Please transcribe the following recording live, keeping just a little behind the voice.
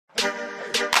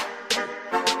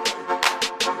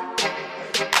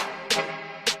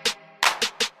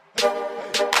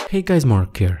Hey guys,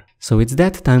 Mark here. So it's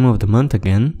that time of the month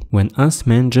again, when us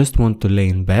men just want to lay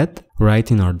in bed,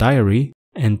 write in our diary,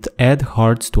 and add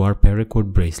hearts to our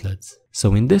paracord bracelets.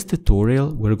 So in this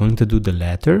tutorial, we're going to do the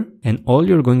latter, and all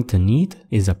you're going to need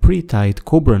is a pre-tied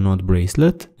Cobra knot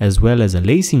bracelet, as well as a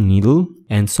lacing needle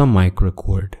and some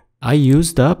microcord. I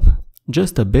used up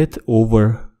just a bit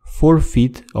over 4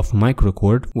 feet of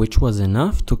microcord, which was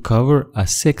enough to cover a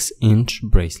 6-inch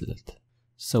bracelet.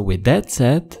 So with that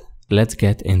said, let's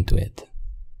get into it.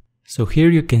 So here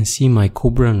you can see my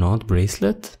Cobra knot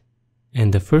bracelet,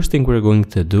 and the first thing we're going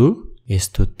to do is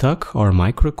to tuck our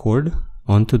microcord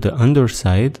onto the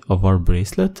underside of our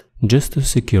bracelet just to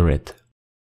secure it.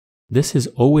 This is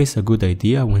always a good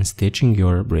idea when stitching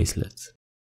your bracelets.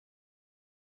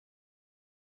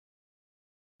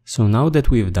 So now that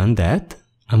we've done that,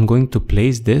 I'm going to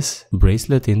place this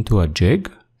bracelet into a jig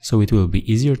so it will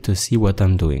be easier to see what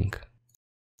I'm doing.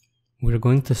 We're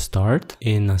going to start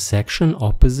in a section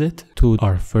opposite to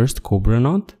our first Cobra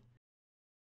knot,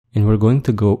 and we're going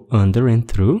to go under and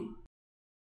through.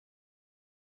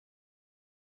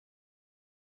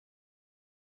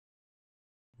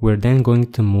 We're then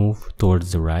going to move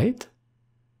towards the right,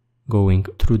 going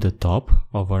through the top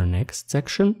of our next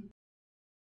section,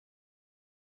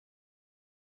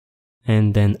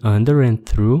 and then under and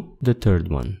through the third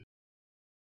one.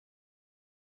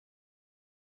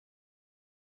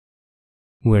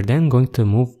 We're then going to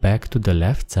move back to the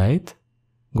left side,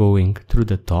 going through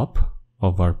the top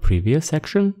of our previous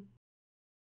section,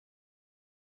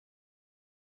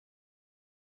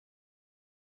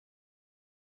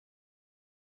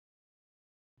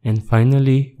 and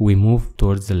finally we move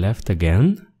towards the left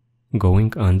again,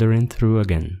 going under and through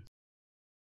again.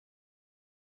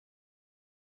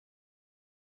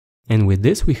 And with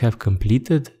this we have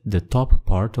completed the top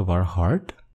part of our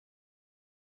heart.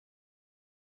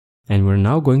 And we're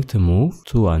now going to move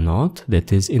to a knot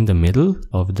that is in the middle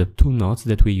of the 2 knots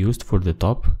that we used for the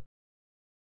top.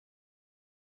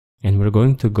 And we're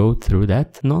going to go through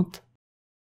that knot.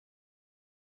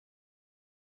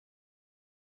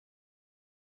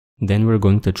 Then we're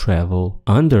going to travel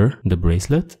under the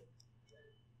bracelet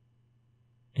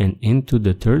and into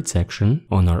the third section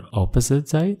on our opposite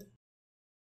side.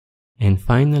 And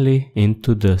finally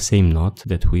into the same knot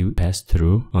that we passed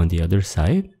through on the other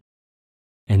side.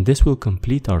 And this will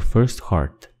complete our first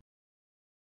heart.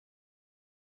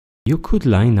 You could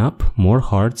line up more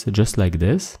hearts just like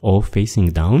this, all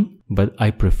facing down, but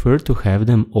I prefer to have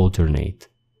them alternate.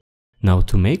 Now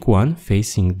to make one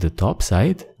facing the top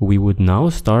side, we would now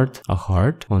start a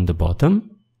heart on the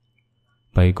bottom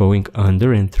by going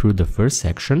under and through the first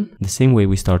section, the same way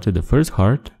we started the first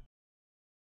heart.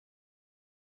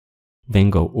 Then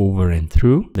go over and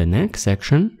through the next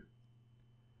section.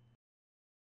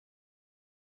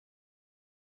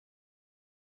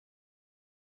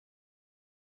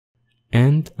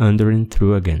 And under and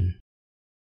through again.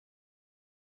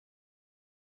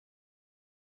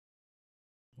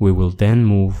 We will then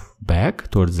move back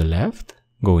towards the left,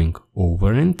 going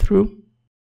over and through.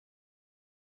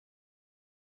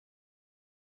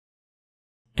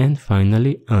 And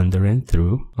finally under and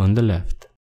through on the left.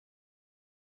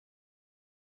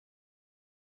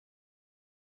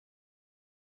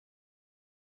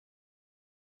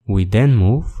 We then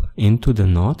move into the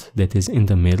knot that is in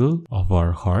the middle of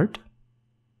our heart.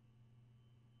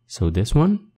 So this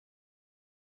one.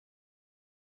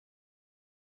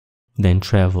 Then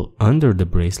travel under the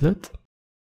bracelet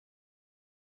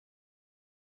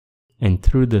and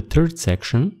through the third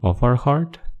section of our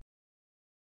heart,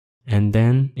 and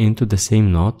then into the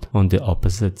same knot on the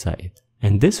opposite side.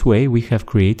 And this way we have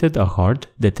created a heart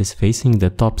that is facing the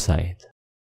top side.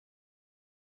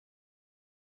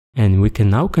 And we can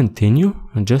now continue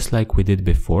just like we did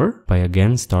before by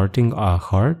again starting our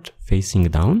heart facing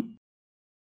down.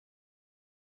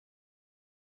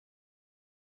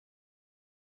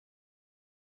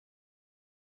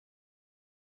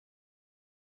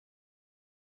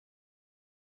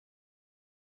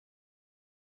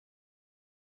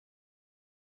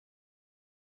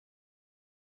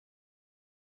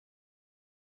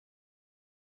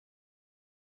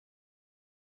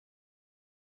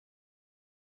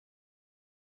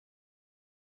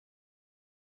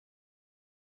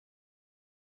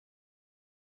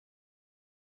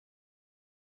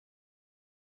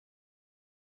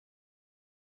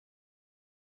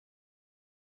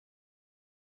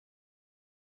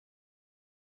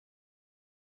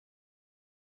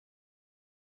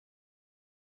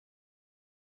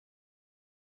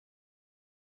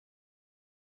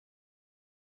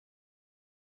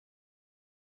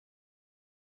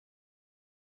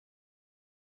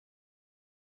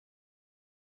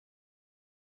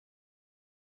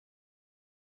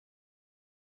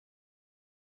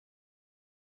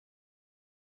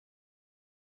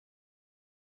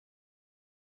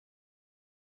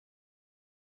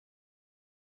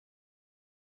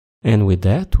 And with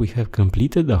that, we have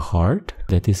completed a heart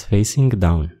that is facing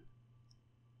down.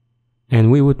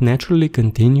 And we would naturally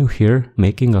continue here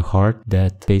making a heart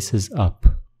that faces up.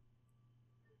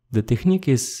 The technique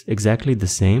is exactly the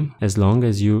same as long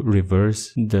as you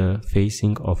reverse the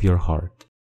facing of your heart.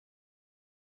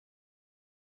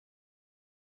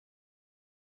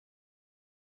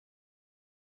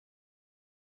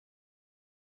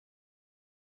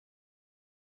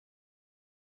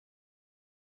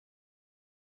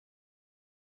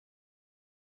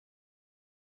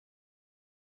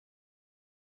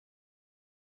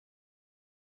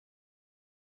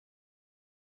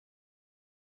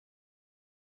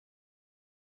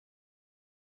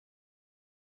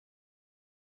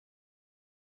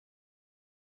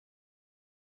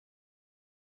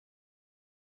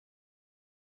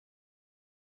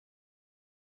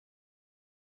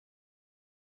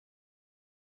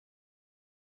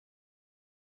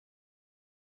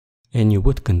 And you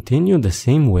would continue the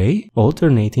same way,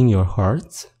 alternating your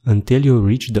hearts until you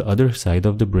reach the other side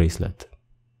of the bracelet.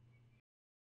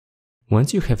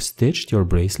 Once you have stitched your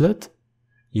bracelet,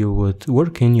 you would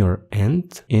work in your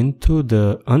end into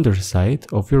the underside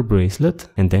of your bracelet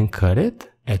and then cut it,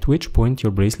 at which point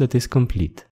your bracelet is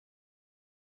complete.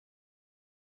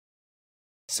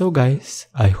 So guys,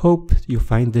 I hope you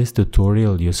find this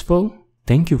tutorial useful.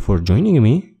 Thank you for joining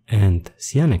me and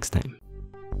see you next time.